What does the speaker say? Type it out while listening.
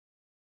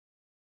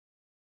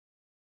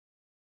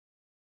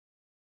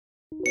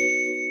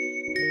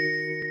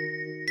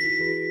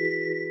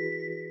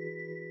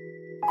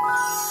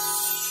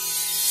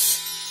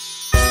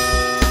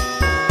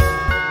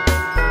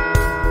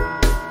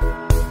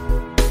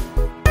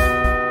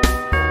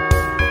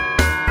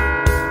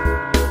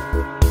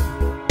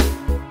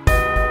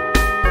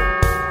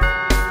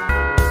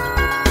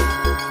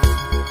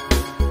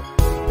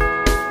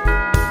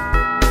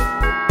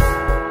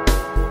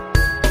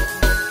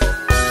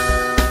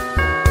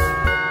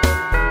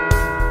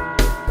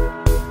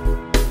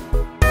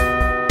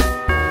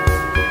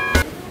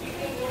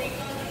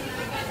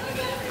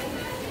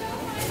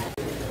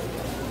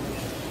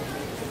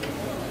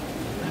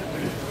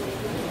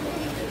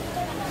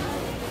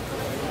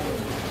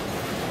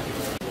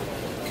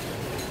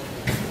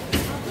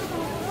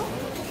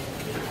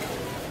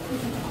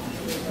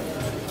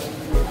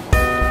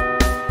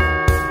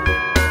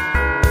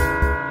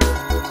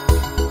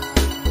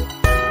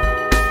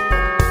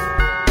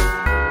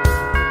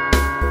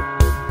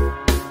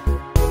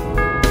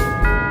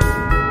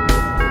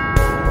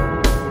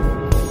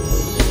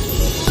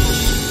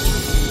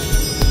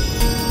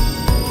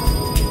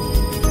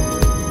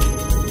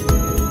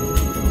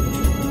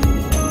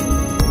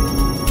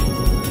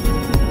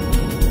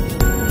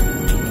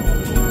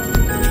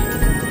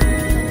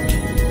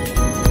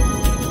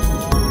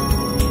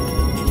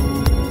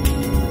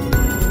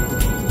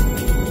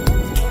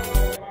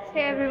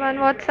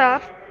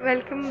up?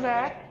 Welcome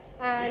back.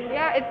 And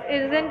yeah, it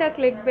isn't a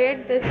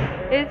clickbait. This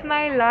is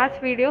my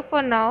last video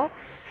for now,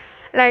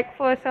 like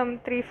for some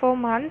 3-4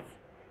 months.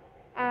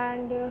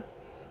 And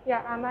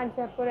yeah, I'm at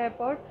Jaipur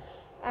airport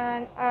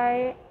and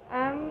I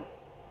am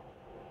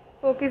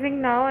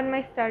focusing now on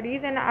my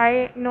studies, and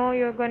I know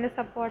you're going to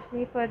support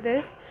me for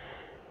this.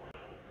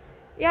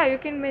 Yeah, you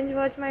can binge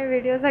watch my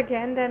videos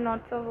again, they're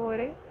not so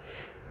boring.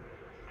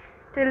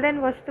 Till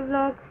then, watch the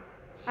vlog.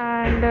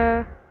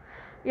 And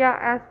yeah,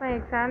 as my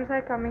exams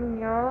are coming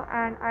near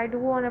and I do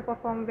want to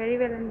perform very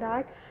well in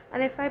that,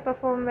 and if I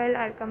perform well,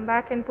 I'll come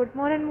back and put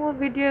more and more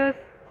videos.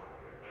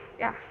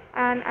 Yeah,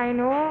 and I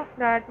know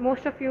that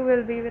most of you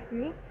will be with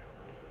me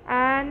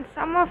and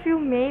some of you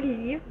may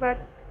leave, but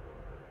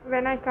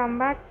when I come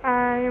back,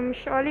 I am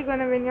surely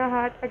gonna win your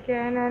heart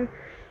again and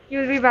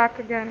you'll be back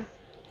again.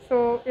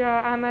 So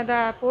yeah, I'm at the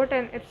airport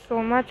and it's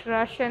so much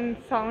rush and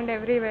sound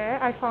everywhere.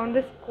 I found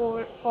this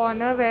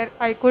corner where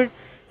I could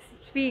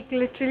speak,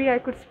 literally I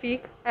could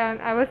speak,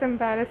 and I was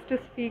embarrassed to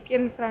speak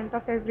in front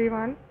of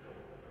everyone.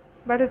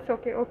 But it's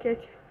okay, okay.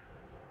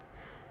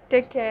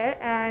 Take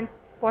care and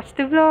watch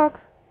the vlog.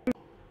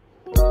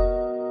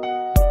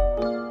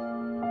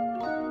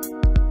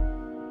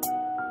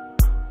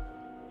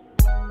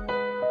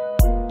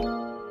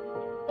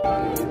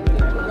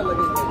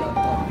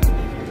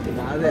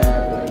 Ada,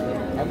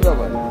 apa?